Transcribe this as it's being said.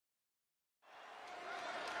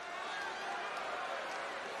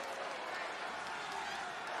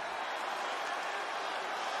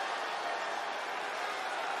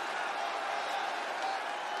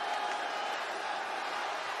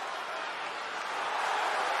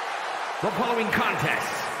The following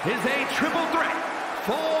contest is a triple threat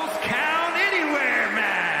Falls Count Anywhere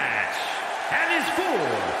match and is for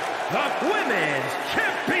the Women's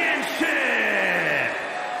Championship.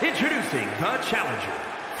 Introducing the challenger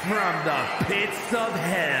from the pits of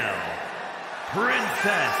hell,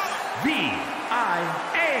 Princess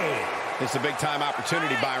V.I.A. It's a big-time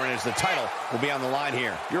opportunity, Byron, as the title will be on the line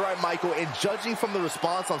here. You're right, Michael, and judging from the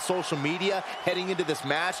response on social media heading into this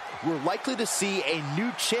match, we're likely to see a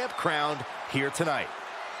new champ crowned here tonight.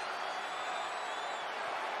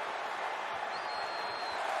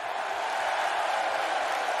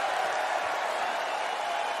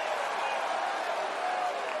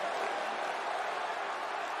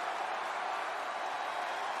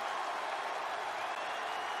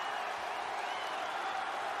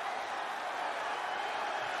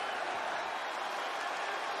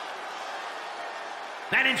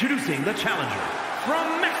 And introducing the challenger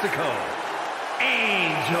from Mexico,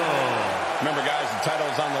 Angel. Remember, guys, the title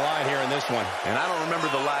is on the line here in this one. And I don't remember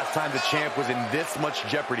the last time the champ was in this much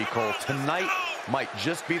jeopardy, Cole. Tonight might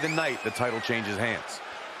just be the night the title changes hands.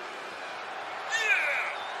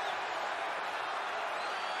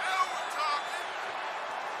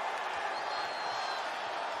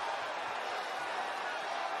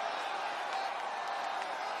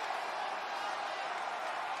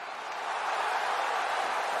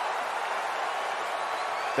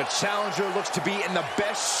 The challenger looks to be in the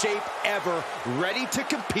best shape ever, ready to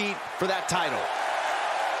compete for that title.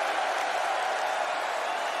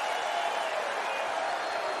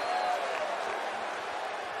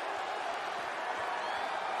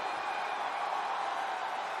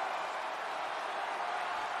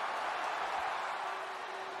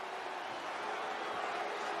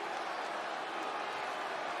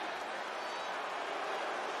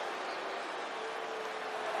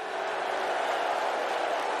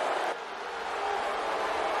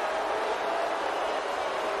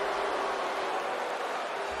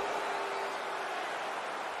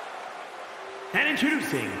 And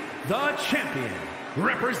introducing the champion,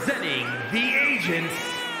 representing the agents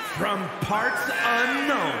from parts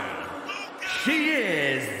unknown. She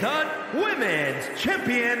is the Women's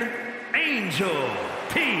Champion, Angel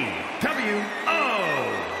T.W.O.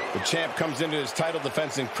 The champ comes into his title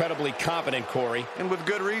defense incredibly confident, Corey. And with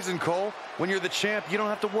good reason, Cole. When you're the champ, you don't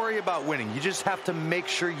have to worry about winning. You just have to make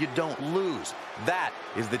sure you don't lose. That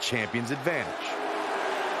is the champion's advantage.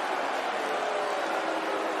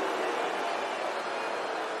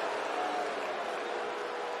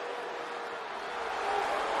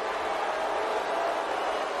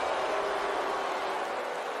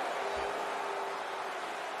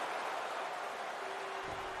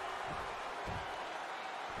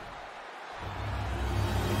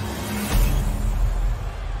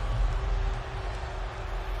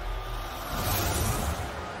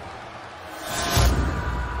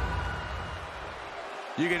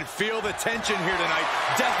 You can feel the tension here tonight.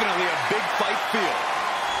 Definitely a big fight feel.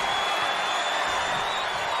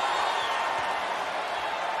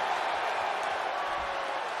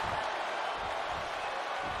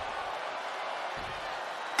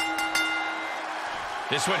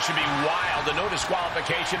 This one should be wild. A no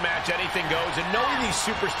disqualification match, anything goes. And knowing these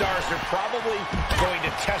superstars are probably going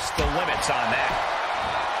to test the limits on that.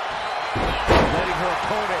 Letting her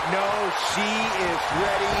opponent know she is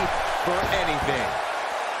ready for anything.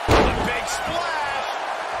 A big splash.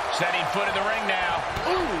 Setting foot in the ring now.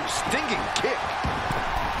 Ooh, stinging kick.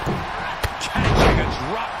 Catching a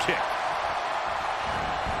drop kick.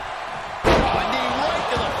 A knee right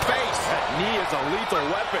to the face. That knee is a lethal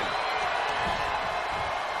weapon.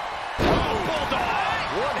 Bulldog.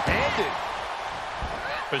 One-handed.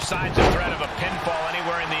 Besides the threat of a pinfall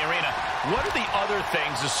anywhere in the arena, what are the other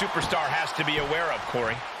things a superstar has to be aware of,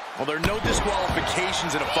 Corey? Well, there are no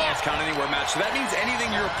disqualifications in a Falls Count Anywhere match, so that means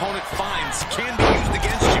anything your opponent finds can be used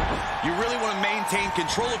against you. You really want to maintain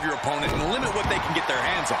control of your opponent and limit what they can get their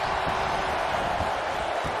hands on.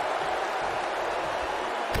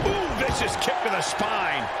 Ooh, vicious kick to the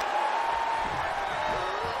spine.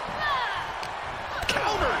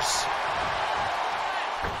 Counters.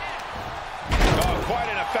 Oh,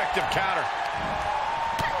 quite an effective counter.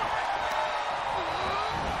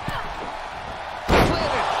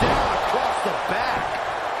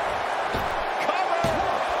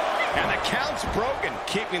 Broken,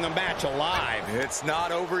 keeping the match alive. It's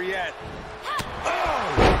not over yet.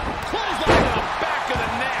 Oh! Clothesline to the back of the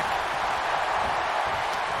neck.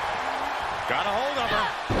 Got a hold of her.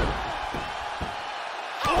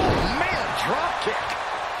 Oh, man, drop kick.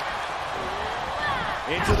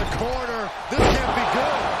 Into the corner. This can't be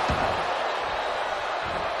good.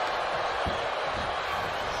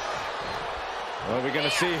 1, What are we going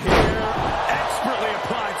to see here? Expertly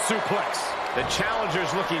applied suplex. The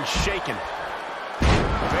challenger's looking shaken.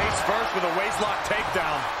 Face first with a waistlock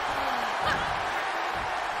takedown.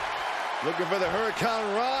 Looking for the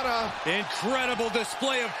Hurricane Rana. Incredible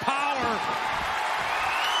display of power.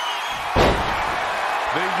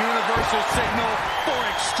 The universal signal for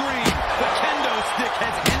extreme. The kendo stick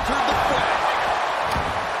has entered the fray.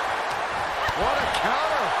 What a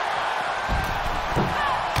counter.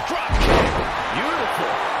 Drop kick.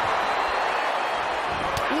 Beautiful.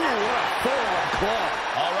 Ooh, what a forearm claw.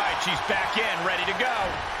 All right, she's back in, ready to go.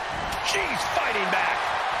 She's fighting back.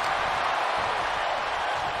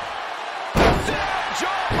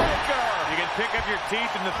 Jawbreaker. You can pick up your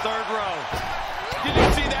teeth in the third row. Did you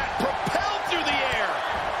see that? Propelled through the air.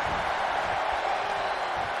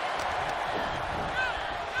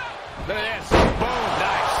 Look at this. Boom.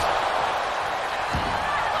 Nice.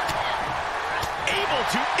 Able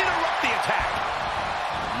to interrupt the attack.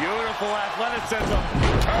 Beautiful athleticism.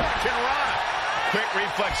 Hurricanrana. Quick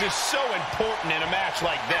reflex is so important in a match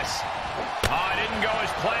like this. Oh, it didn't go as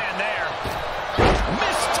planned there.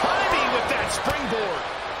 Missed timing with that springboard.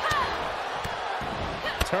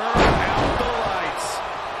 Turn out the lights.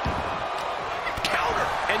 Counter.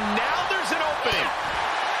 And now there's an opening.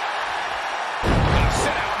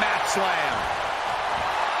 Set out mat slam.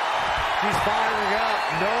 She's firing up,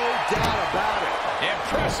 no doubt about it.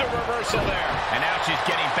 Impressive reversal there. And now she's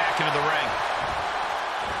getting back into the ring.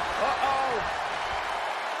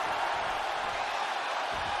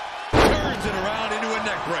 Turns it around into a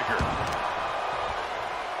neck breaker.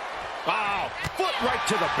 Wow, foot right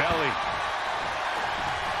to the belly.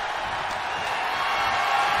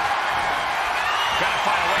 Gotta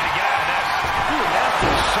find a way to get out of this. Ooh, that's a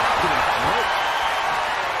shot to the throat.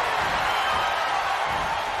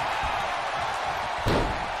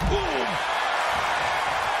 Boom.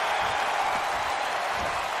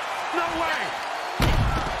 No way.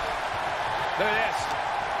 Look at this.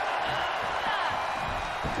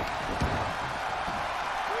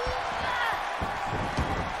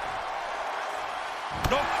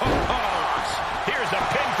 Here's a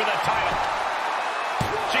pin for the title.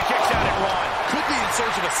 She kicks out at one. Could be in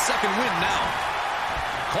search of a second win now.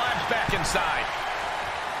 Climbs back inside.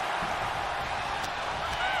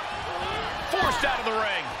 Forced out of the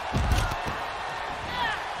ring.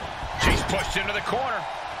 She's pushed into the corner.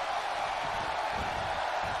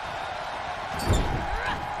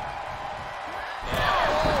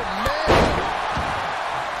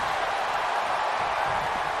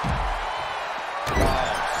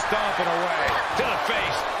 Stomping away. To the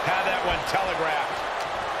face. Had that one telegraphed.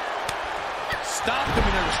 Stopped them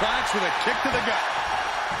in their tracks with a kick to the gut.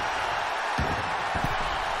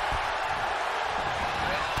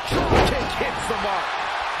 Kick hits the mark.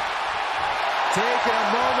 Taking a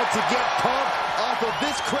moment to get pumped off of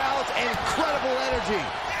this crowd's incredible energy.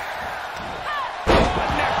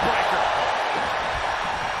 Neck breaker.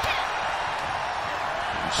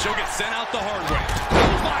 She'll get sent out the hard way.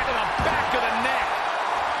 Line to the back of the neck.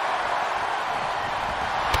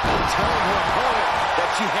 Telling her opponent that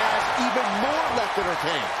she has even more left in her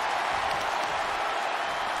tank.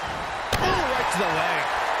 Ooh, right to the leg.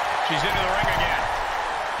 She's into the ring again.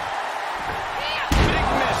 Big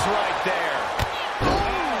miss right there.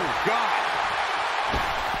 Oh, God.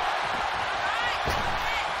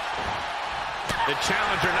 The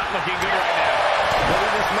challenger not looking good right now.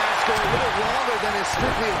 Letting this match go a little longer than is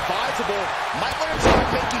strictly advisable. Might want to start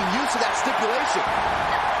making use of that stipulation.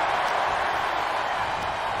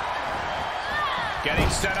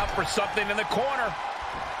 Getting set up for something in the corner.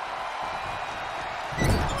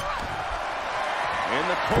 In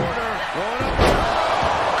the corner, going up.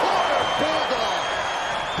 Corner bulldog.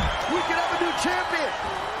 We can have a new champion.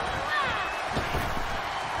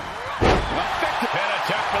 Effective pin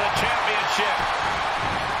attempt for the championship.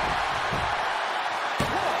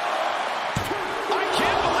 I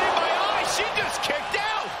can't believe my eyes. She just kicked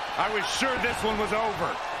out. I was sure this one was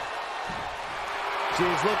over.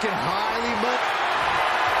 She's looking highly motivated.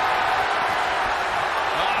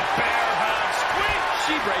 Bear hug squeak.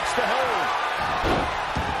 She breaks the hold.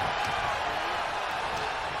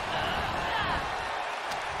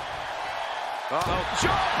 Uh-oh.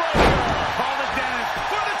 Jawbreaker. Call it down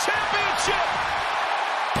for the championship.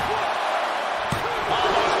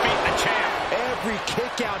 Almost beat the champ. Every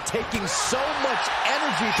kick out taking so much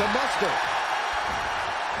energy to muster.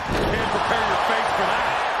 Can't prepare your face for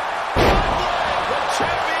that. The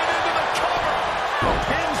champion into the cover. The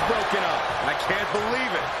pin's broken up. I can't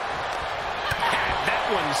believe it. Had that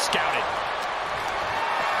one scouted.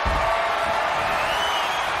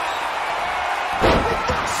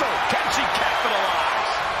 Reversal. Can she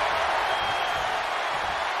capitalize?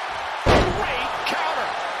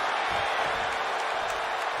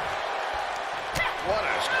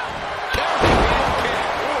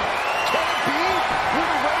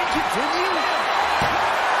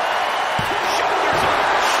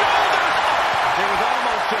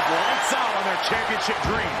 championship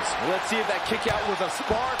dreams. Let's see if that kick out was a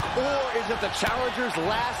spark, or is it the challenger's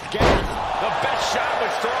last gasp? The best shot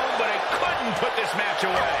was thrown, but it couldn't put this match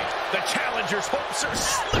away. The challenger's hopes are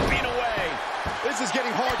slipping away. This is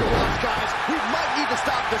getting hard to watch, guys. We might need to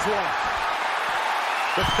stop this one.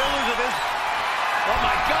 The pillars of this... Oh,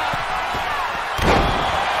 my God.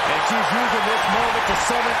 And she's using this moment to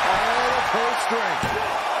summon all of her strength.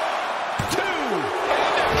 2.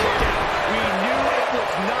 We knew it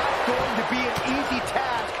was not going to be an easy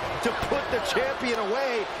task to put the champion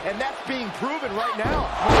away, and that's being proven right now.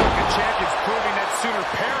 American champions proving that sooner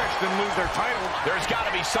perish than lose their title. There's got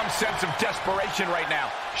to be some sense of desperation right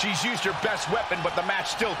now. She's used her best weapon, but the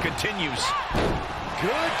match still continues.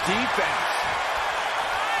 Good defense.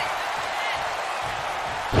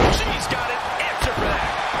 She's got an answer for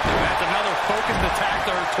that. That's another focused attack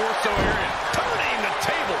to her torso area. Turning the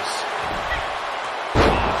tables.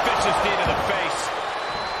 Oh, vicious knee to the face.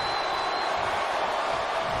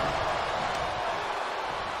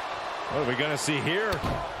 What are we going to see here?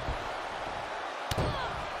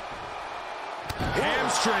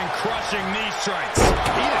 Hamstring crushing knee strikes.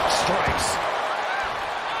 Phoenix strikes.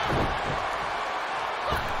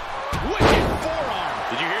 Wicked forearm.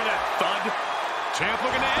 Did you hear that thud? Champ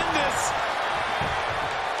looking to end this.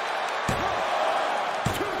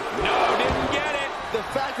 No, didn't get it. The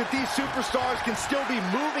fact that these superstars can still be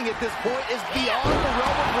moving at this point is beyond the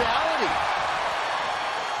realm of reality.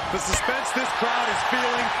 The suspense this crowd is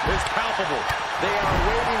feeling is palpable. They are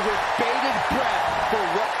waiting with bated breath for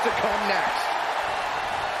what's to come next.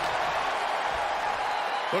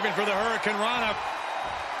 Looking for the Hurricane Rana.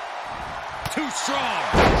 Too strong.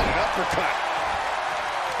 An uppercut.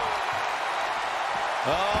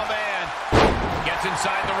 Oh, man. Gets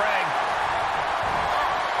inside the ring.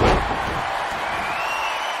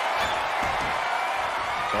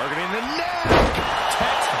 Targeting the neck.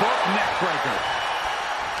 Textbook neck breaker.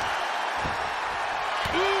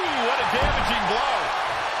 Ooh, what a damaging blow.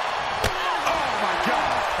 Oh, my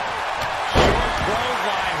God. Short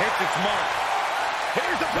clothesline hits its mark.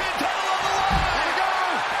 Here's the pin, title on the line. There you go.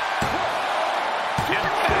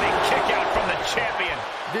 Emphatic kick out from the champion.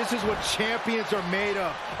 This is what champions are made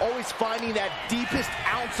of. Always finding that deepest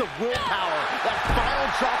ounce of willpower, that final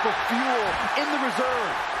drop of fuel in the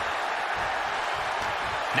reserve.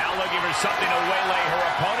 Now looking for something to waylay her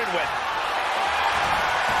opponent with.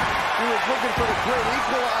 She was looking for the great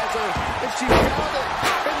equalizer, and she found it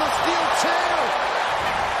in the steel chair.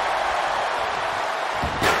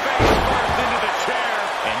 Face first into the chair.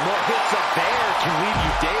 And more hits up there can leave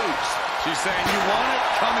you dazed. She's saying, you want it?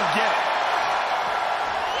 Come and get it.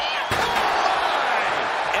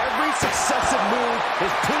 Every successive move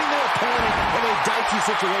is putting their opponent in a dicey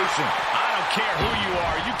situation. I don't care who you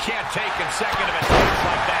are. You can't take consecutive attacks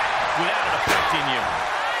like that without it affecting you.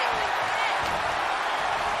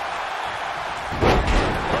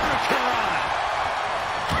 Hurricane Rana.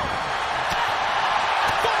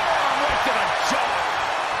 Forearm right to the jaw.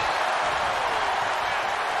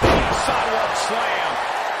 Sidewalk slam.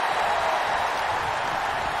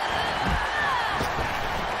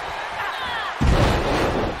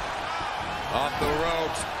 Off the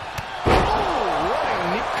ropes. Running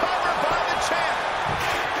knee cover by the champ.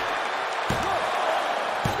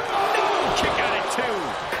 Kick out at 2.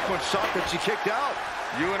 One shot that she kicked out.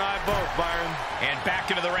 You and I both, Byron. And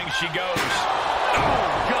back into the ring she goes.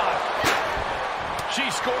 Oh, God. She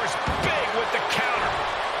scores big with the counter.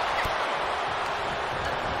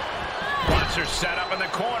 Wants her set up in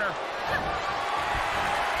the corner.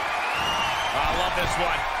 I love this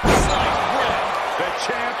one. Slice run. The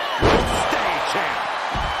champ will stay champ.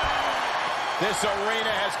 This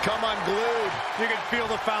arena has come unglued. You can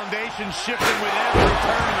feel the foundation shifting with every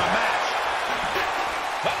turn in the match.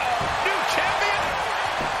 Uh-oh, new champion.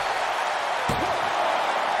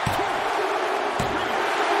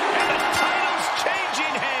 And the title's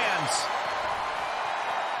changing hands.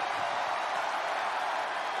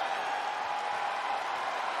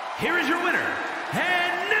 Here is your winner,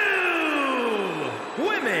 and new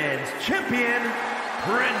Women's Champion,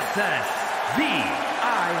 Princess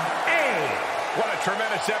V.I.A. What a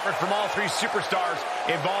tremendous effort from all 3 superstars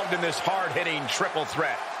involved in this hard-hitting triple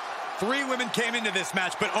threat. 3 women came into this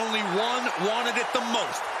match, but only one wanted it the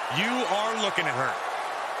most. You are looking at her.